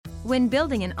When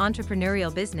building an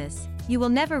entrepreneurial business, you will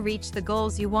never reach the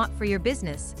goals you want for your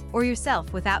business or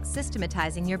yourself without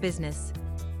systematizing your business.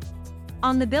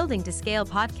 On the Building to Scale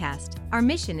podcast, our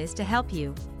mission is to help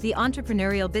you, the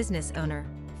entrepreneurial business owner,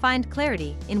 find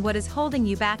clarity in what is holding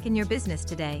you back in your business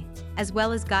today, as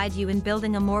well as guide you in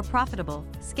building a more profitable,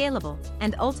 scalable,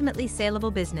 and ultimately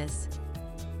saleable business.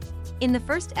 In the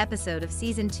first episode of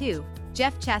Season 2,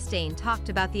 Jeff Chastain talked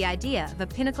about the idea of a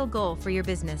pinnacle goal for your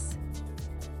business.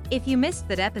 If you missed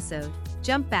that episode,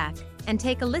 jump back and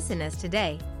take a listen, as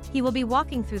today, he will be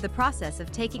walking through the process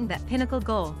of taking that pinnacle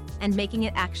goal and making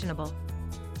it actionable.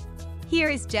 Here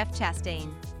is Jeff Chastain.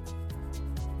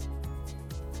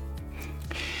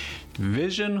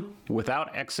 Vision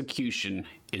without execution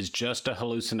is just a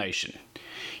hallucination.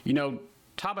 You know,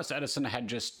 Thomas Edison had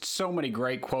just so many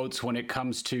great quotes when it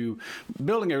comes to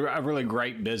building a really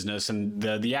great business and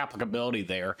the applicability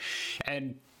there.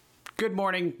 And good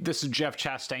morning, this is Jeff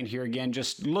Chastain here again,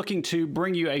 just looking to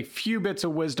bring you a few bits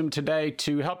of wisdom today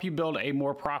to help you build a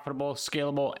more profitable,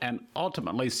 scalable, and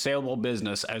ultimately saleable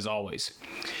business as always.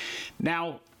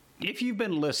 Now, if you've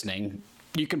been listening,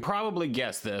 you can probably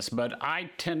guess this, but I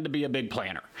tend to be a big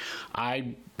planner.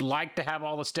 I like to have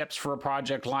all the steps for a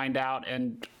project lined out,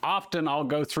 and often I'll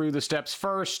go through the steps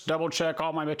first, double check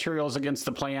all my materials against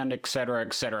the plan, et cetera,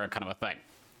 kind of a thing.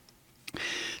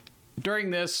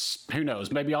 During this, who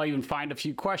knows, maybe I'll even find a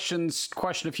few questions,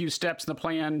 question a few steps in the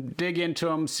plan, dig into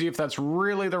them, see if that's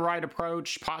really the right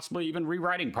approach, possibly even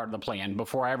rewriting part of the plan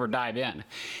before I ever dive in.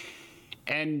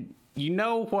 And you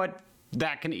know what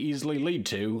that can easily lead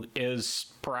to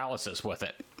is paralysis with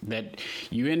it. That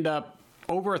you end up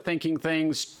overthinking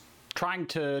things, trying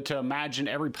to imagine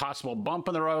every possible bump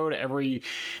in the road,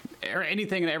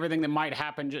 anything and everything that might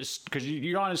happen, just because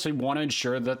you honestly want to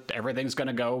ensure that everything's going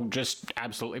to go just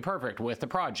absolutely perfect with the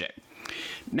project.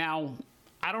 Now,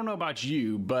 I don't know about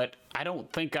you, but I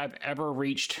don't think I've ever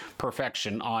reached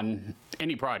perfection on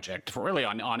any project, really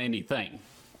on anything.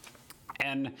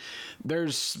 And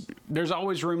there's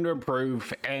always room to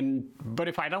improve, but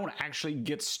if I don't actually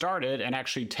get started and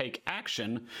actually take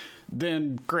action,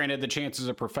 then granted the chances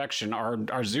of perfection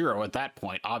are zero at that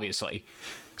point, obviously.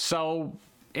 So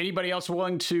anybody else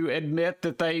willing to admit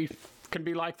that they can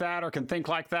be like that or can think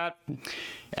like that?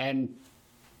 And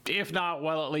if not,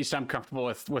 well, at least I'm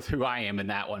comfortable with who I am in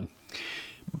that one.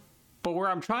 But where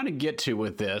I'm trying to get to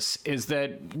with this is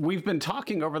that we've been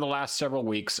talking over the last several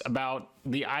weeks about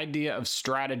the idea of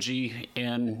strategy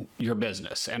in your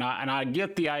business. And I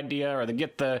get the idea, or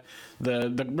get the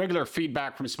regular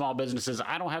feedback from small businesses.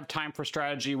 I don't have time for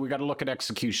strategy. We got to look at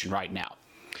execution right now.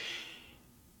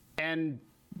 And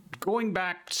going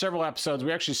back several episodes,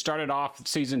 we actually started off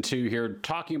Season 2 here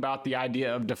talking about the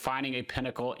idea of defining a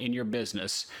pinnacle in your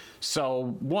business.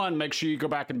 So one, make sure you go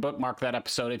back and bookmark that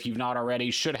episode if you've not already.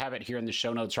 Should have it here in the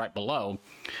show notes right below.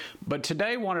 But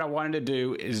today what I wanted to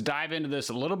do is dive into this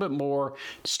a little bit more,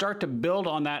 start to build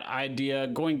on that idea,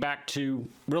 going back to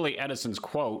really Edison's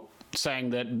quote,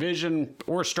 saying that vision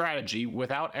or strategy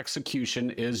without execution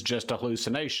is just a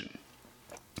hallucination.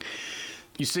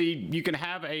 You see, you can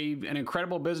have an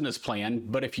incredible business plan,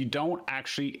 but if you don't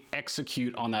actually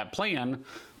execute on that plan,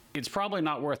 it's probably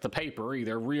not worth the paper,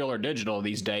 either real or digital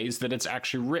these days, that it's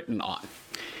actually written on.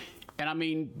 And I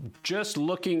mean, just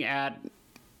looking at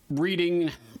reading,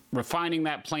 refining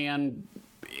that plan,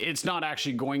 it's not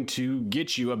actually going to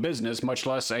get you a business, much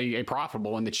less a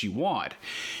profitable one that you want.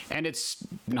 And it's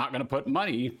not going to put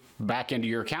money back into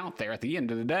your account there at the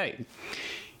end of the day.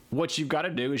 What you've got to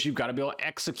do is you've got to be able to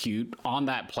execute on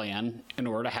that plan in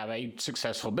order to have a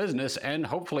successful business and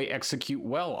hopefully execute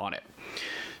well on it.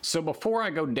 So before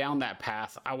I go down that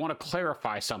path, I want to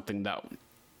clarify something though.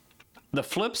 The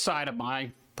flip side of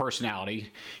my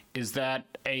personality is that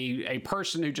a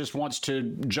person who just wants to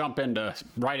jump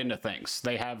right into things.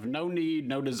 They have no need,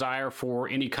 no desire for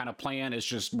any kind of plan. It's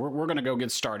just, we're going to go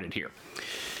get started here.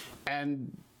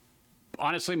 And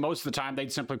honestly, most of the time,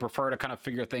 they'd simply prefer to kind of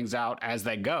figure things out as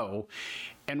they go.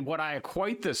 And what I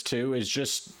equate this to is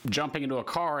just jumping into a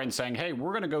car and saying, hey,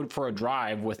 we're going to go for a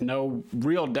drive with no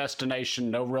real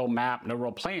destination, no real map, no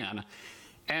real plan.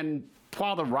 And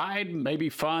while the ride may be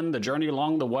fun, the journey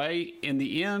along the way, in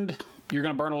the end, you're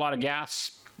going to burn a lot of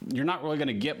gas. You're not really going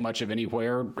to get much of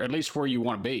anywhere, at least where you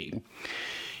want to be.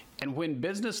 And when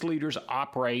business leaders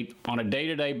operate on a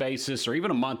day-to-day basis or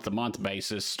even a month-to-month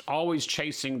basis, always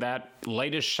chasing that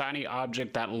latest shiny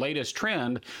object, that latest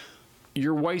trend,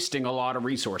 you're wasting a lot of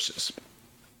resources.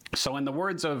 So in the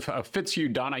words of Fitzhugh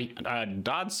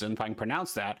Dodson, if I can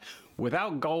pronounce that,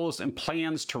 without goals and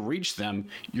plans to reach them,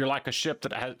 you're like a ship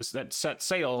that set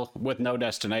sail with no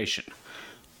destination.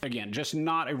 again, just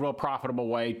not a real profitable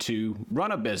way to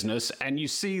run a business. And you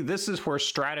see, this is where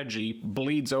strategy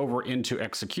bleeds over into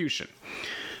execution.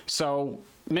 So,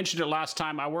 mentioned it last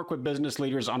time, I work with business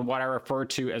leaders on what I refer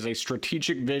to as a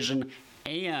strategic vision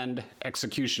and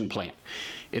execution plan.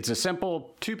 It's a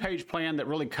simple 2-page plan that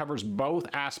really covers both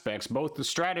aspects, both the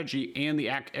strategy and the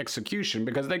execution,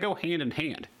 because they go hand in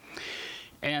hand.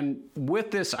 And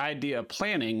with this idea of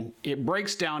planning, it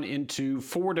breaks down into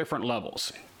 4 different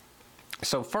levels.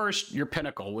 So first, your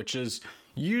pinnacle, which is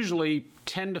usually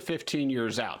 10 to 15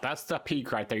 years out. That's the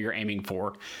peak right there you're aiming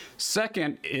for.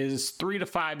 Second is 3 to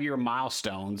 5 year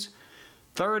milestones.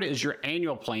 Third is your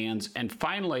annual plans. And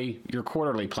finally, your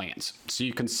quarterly plans. So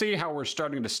you can see how we're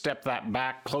starting to step that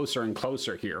back closer and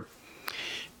closer here.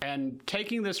 And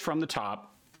taking this from the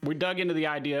top, we dug into the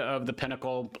idea of the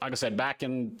pinnacle, like I said, back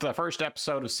in the first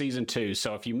episode of season 2.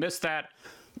 So if you missed that,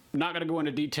 not going to go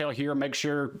into detail here. Make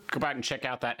sure go back and check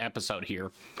out that episode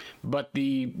here. But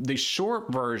the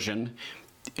short version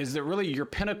is that really your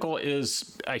pinnacle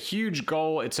is a huge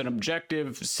goal. It's an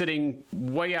objective sitting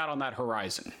way out on that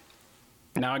horizon.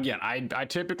 Now, again, I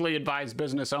typically advise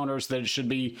business owners that it should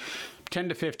be 10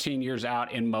 to 15 years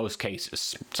out in most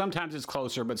cases. Sometimes it's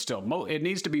closer, but still, it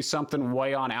needs to be something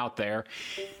way on out there.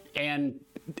 And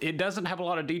it doesn't have a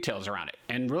lot of details around it.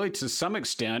 And really, to some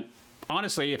extent,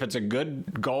 honestly, if it's a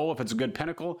good goal, if it's a good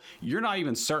pinnacle, you're not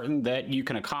even certain that you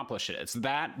can accomplish it. It's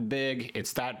that big,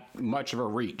 it's that much of a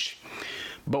reach.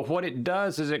 But what it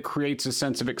does is it creates a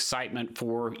sense of excitement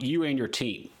for you and your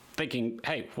team, thinking,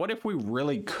 hey, what if we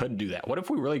really could do that? What if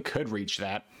we really could reach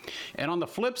that? And on the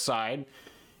flip side,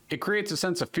 it creates a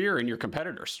sense of fear in your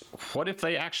competitors. What if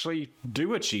they actually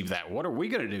do achieve that? What are we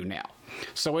going to do now?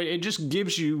 So it just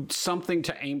gives you something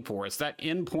to aim for. It's that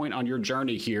end point on your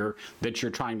journey here that you're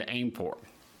trying to aim for.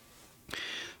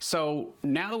 So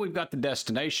now that we've got the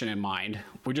destination in mind,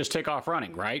 we just take off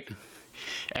running, right?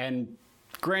 And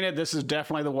granted, this is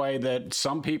definitely the way that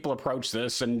some people approach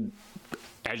this. And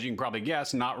as you can probably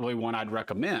guess, not really one I'd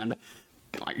recommend.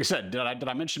 Like I said, did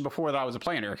I mention before that I was a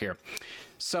planner here?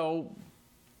 So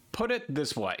put it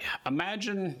this way.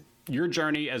 Imagine your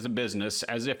journey as a business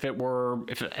as if it were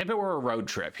a road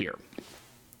trip here.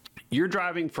 You're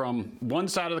driving from one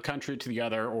side of the country to the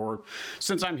other, or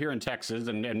since I'm here in Texas,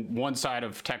 and one side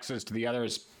of Texas to the other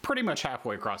is pretty much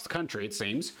halfway across the country, it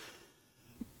seems.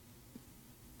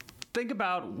 Think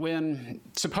about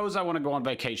suppose I want to go on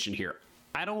vacation here.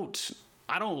 I don't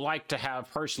like to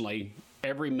have personally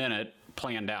every minute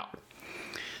planned out.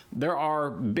 There are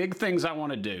big things I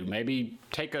want to do, maybe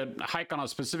take a hike on a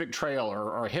specific trail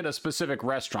or hit a specific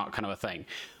restaurant kind of a thing.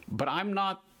 But I'm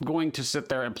not going to sit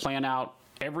there and plan out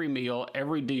every meal,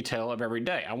 every detail of every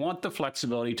day. I want the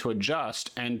flexibility to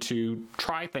adjust and to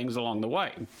try things along the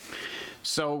way.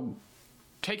 So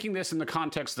taking this in the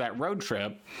context of that road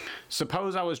trip,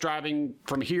 suppose I was driving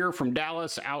from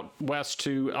Dallas out west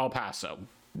to El Paso,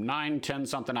 9-10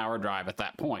 something hour drive at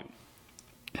that point.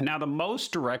 Now, the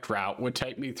most direct route would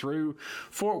take me through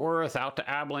Fort Worth, out to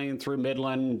Abilene, through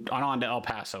Midland, on to El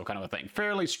Paso kind of a thing.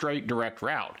 Fairly straight, direct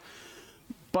route.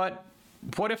 But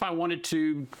what if I wanted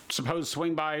to, suppose,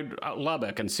 swing by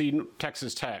Lubbock and see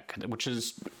Texas Tech, which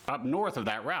is up north of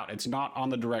that route? It's not on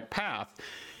the direct path.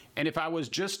 And if I was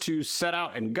just to set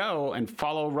out and go and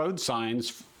follow road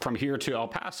signs from here to El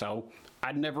Paso,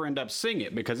 I'd never end up seeing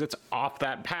it because it's off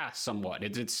that path somewhat.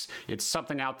 It's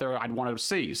something out there I'd want to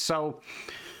see. So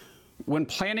when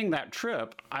planning that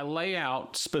trip, I lay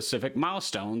out specific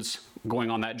milestones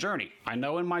going on that journey. I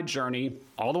know in my journey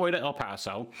all the way to El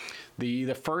Paso,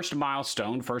 the first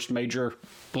milestone, first major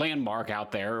landmark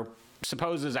out there,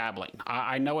 suppose is Abilene.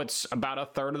 I know it's about a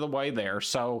third of the way there.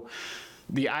 So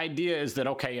the idea is that,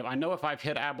 okay, I know if I've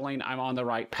hit Abilene, I'm on the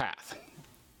right path.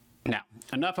 Now,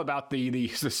 enough about the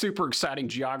super exciting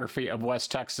geography of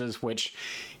West Texas, which,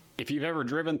 if you've ever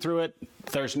driven through it,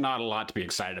 there's not a lot to be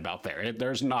excited about there.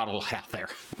 There's not a lot out there.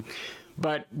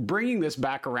 But bringing this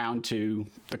back around to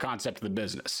the concept of the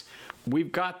business,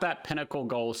 we've got that pinnacle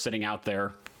goal sitting out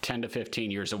there 10 to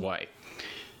 15 years away.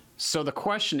 So the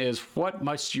question is, what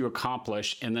must you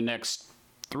accomplish in the next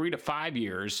 3 to 5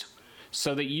 years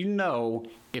so that you know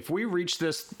if we reach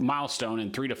this milestone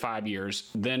in 3 to 5 years,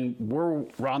 then we're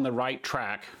on the right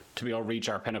track to be able to reach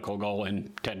our pinnacle goal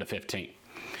in 10 to 15.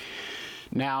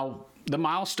 Now, the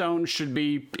milestone should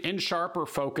be in sharper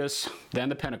focus than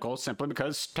the pinnacle, simply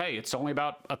because, hey, it's only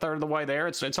about a third of the way there.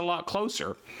 It's a lot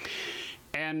closer.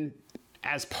 And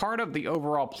as part of the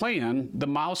overall plan, the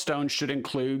milestone should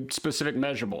include specific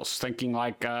measurables, thinking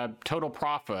like total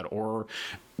profit or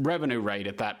revenue rate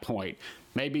at that point.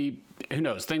 Maybe, who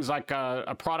knows, things like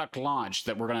a product launch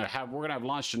that we're going to have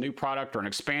launched a new product or an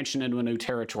expansion into a new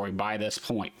territory by this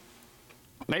point.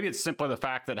 Maybe it's simply the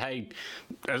fact that, hey,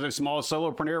 as a small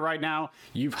solopreneur right now,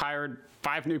 you've hired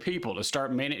 5 new people to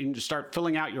start managing, to start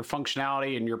filling out your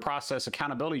functionality and your process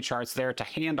accountability charts there to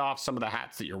hand off some of the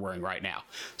hats that you're wearing right now.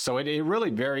 So it really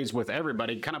varies with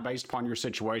everybody, kind of based upon your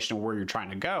situation and where you're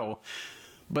trying to go.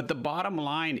 But the bottom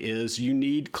line is you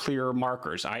need clear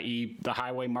markers, i.e. the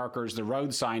highway markers, the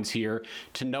road signs here,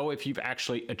 to know if you've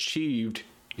actually achieved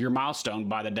your milestone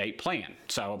by the date planned.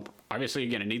 So obviously,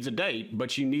 again, it needs a date,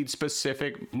 but you need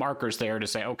specific markers there to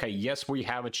say, okay, yes, we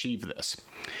have achieved this.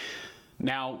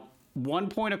 Now, one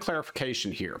point of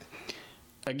clarification here.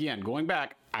 Again, going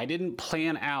back, I didn't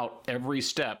plan out every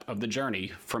step of the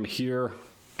journey from here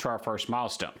to our first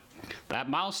milestone. That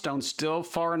milestone's still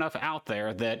far enough out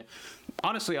there that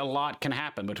honestly a lot can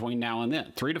happen between now and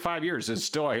then. 3 to 5 years is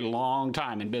still a long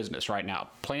time in business right now.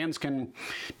 Plans can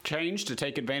change to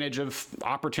take advantage of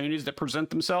opportunities that present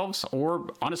themselves, or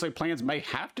honestly plans may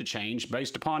have to change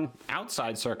based upon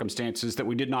outside circumstances that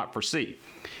we did not foresee.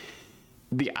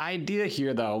 The idea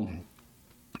here, though,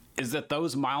 is that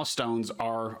those milestones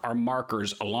are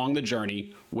markers along the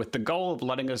journey with the goal of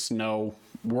letting us know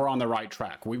we're on the right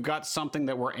track. We've got something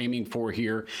that we're aiming for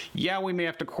here. Yeah, we may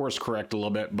have to course correct a little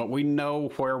bit, but we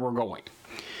know where we're going.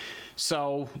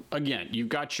 So again, you've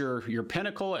got your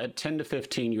pinnacle at 10 to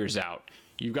 15 years out.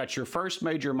 You've got your first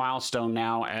major milestone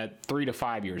now at 3 to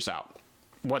 5 years out.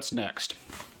 What's next?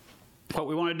 What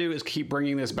we want to do is keep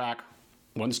bringing this back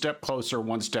one step closer,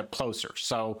 one step closer.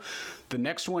 So the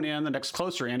next one in, the next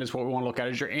closer in is what we want to look at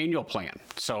is your annual plan.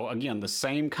 So again, the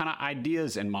same kind of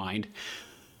ideas in mind,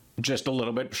 just a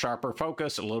little bit sharper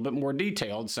focus, a little bit more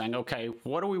detailed, saying, okay,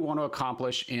 what do we want to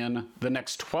accomplish in the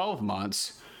next 12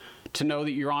 months to know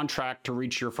that you're on track to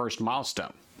reach your first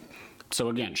milestone? So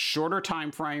again, shorter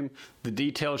time frame, the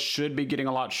details should be getting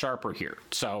a lot sharper here.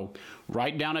 So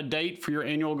write down a date for your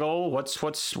annual goal.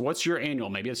 What's your annual?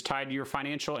 Maybe it's tied to your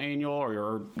financial annual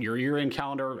or your year-end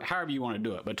calendar, however you want to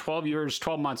do it, but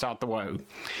 12 months out the way.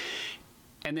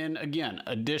 And then again,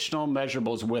 additional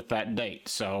measurables with that date.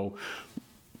 So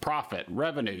profit,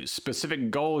 revenues,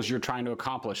 specific goals you're trying to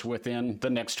accomplish within the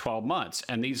next 12 months.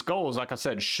 And these goals, like I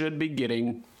said, should be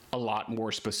getting a lot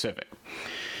more specific.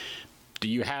 Do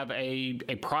you have a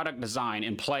product design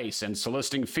in place and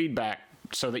soliciting feedback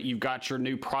so that you've got your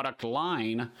new product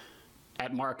line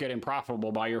at market and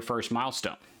profitable by your first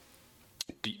milestone?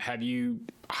 Have you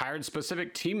hired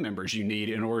specific team members you need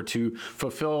in order to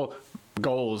fulfill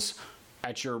goals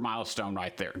at your milestone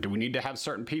right there? Do we need to have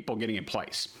certain people getting in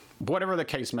place? Whatever the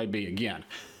case may be, again.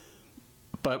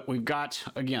 But we've got,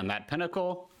 again, that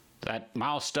pinnacle, that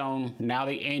milestone, now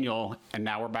the annual, and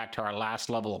now we're back to our last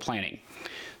level of planning.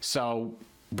 So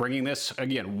bringing this,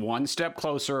 again, one step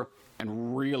closer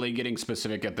and really getting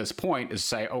specific at this point is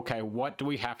say, okay, what do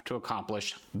we have to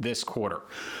accomplish this quarter,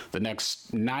 the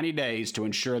next 90 days to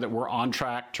ensure that we're on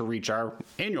track to reach our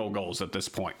annual goals at this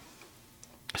point?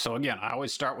 So again, I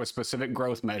always start with specific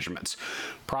growth measurements,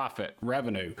 profit,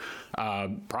 revenue,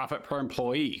 profit per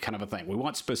employee kind of a thing. We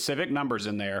want specific numbers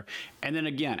in there. And then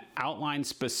again, outline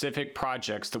specific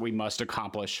projects that we must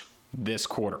accomplish this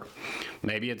quarter.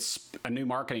 Maybe it's a new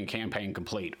marketing campaign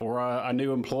complete or a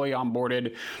new employee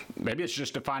onboarded. Maybe it's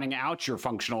just defining out your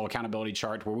functional accountability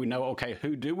chart where we know, okay,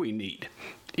 who do we need?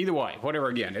 Either way, whatever,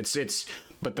 again,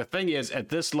 but the thing is, at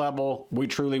this level, we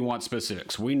truly want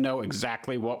specifics. We know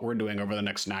exactly what we're doing over the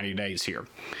next 90 days here.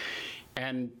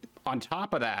 And on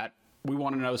top of that, we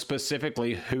want to know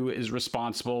specifically who is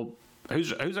responsible,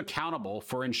 who's accountable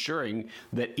for ensuring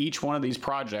that each one of these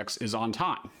projects is on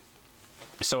time.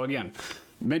 So again,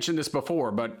 mentioned this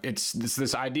before, but it's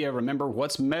this idea, remember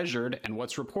what's measured and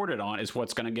what's reported on is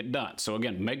what's going to get done. So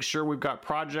again, make sure we've got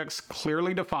projects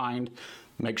clearly defined.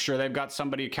 Make sure they've got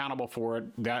somebody accountable for it.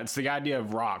 That's the idea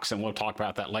of rocks, and we'll talk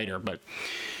about that later. But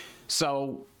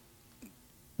so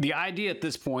the idea at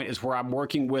this point is where I'm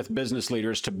working with business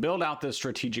leaders to build out this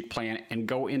strategic plan and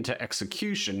go into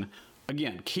execution.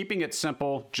 Again, keeping it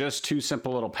simple, just 2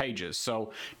 simple little pages.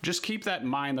 So just keep that in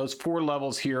mind, those 4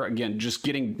 levels here, again, just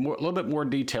getting a little bit more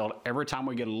detailed every time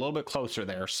we get a little bit closer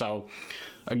there. So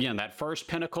again, that first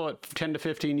pinnacle at 10 to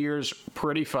 15 years,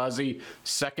 pretty fuzzy.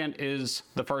 Second is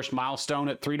the first milestone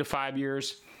at 3 to 5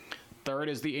 years. Third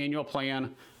is the annual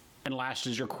plan. And last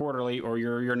is your quarterly or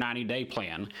your 90-day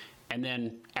plan. And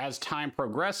then as time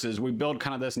progresses, we build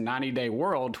kind of this 90-day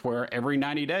world where every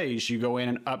 90 days you go in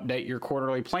and update your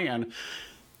quarterly plan.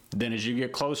 Then as you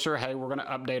get closer, hey, we're going to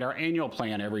update our annual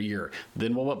plan every year.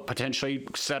 Then we'll potentially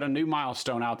set a new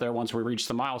milestone out there once we reach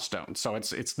the milestone. So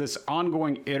it's this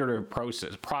ongoing iterative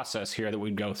process here that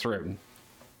we go through.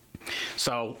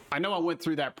 So I know I went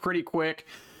through that pretty quick.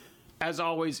 As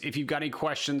always, if you've got any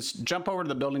questions, jump over to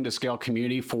the Building to Scale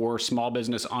community for small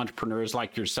business entrepreneurs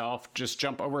like yourself. Just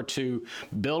jump over to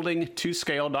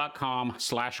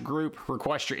buildingtoscale.com/group.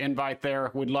 Request your invite there.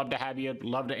 We'd love to have you.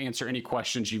 Love to answer any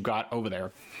questions you've got over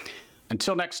there.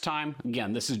 Until next time,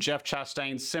 again, this is Jeff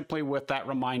Chastain, simply with that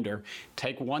reminder,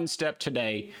 take one step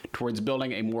today towards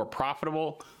building a more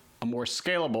profitable, a more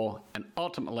scalable, and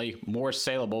ultimately more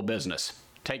saleable business.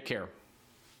 Take care.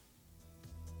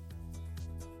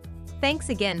 Thanks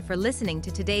again for listening to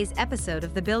today's episode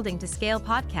of the Building to Scale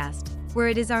podcast, where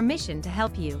it is our mission to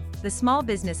help you, the small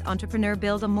business entrepreneur,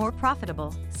 build a more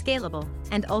profitable, scalable,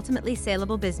 and ultimately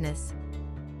saleable business.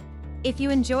 If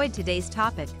you enjoyed today's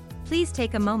topic, please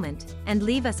take a moment and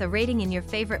leave us a rating in your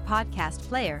favorite podcast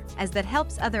player, as that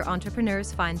helps other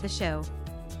entrepreneurs find the show.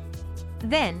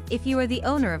 Then, if you are the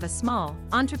owner of a small,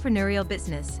 entrepreneurial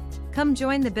business, come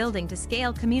join the Building to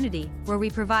Scale community, where we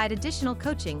provide additional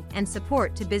coaching and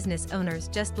support to business owners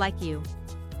just like you.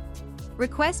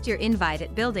 Request your invite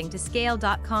at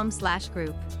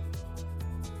buildingtoscale.com/group.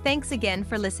 Thanks again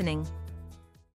for listening.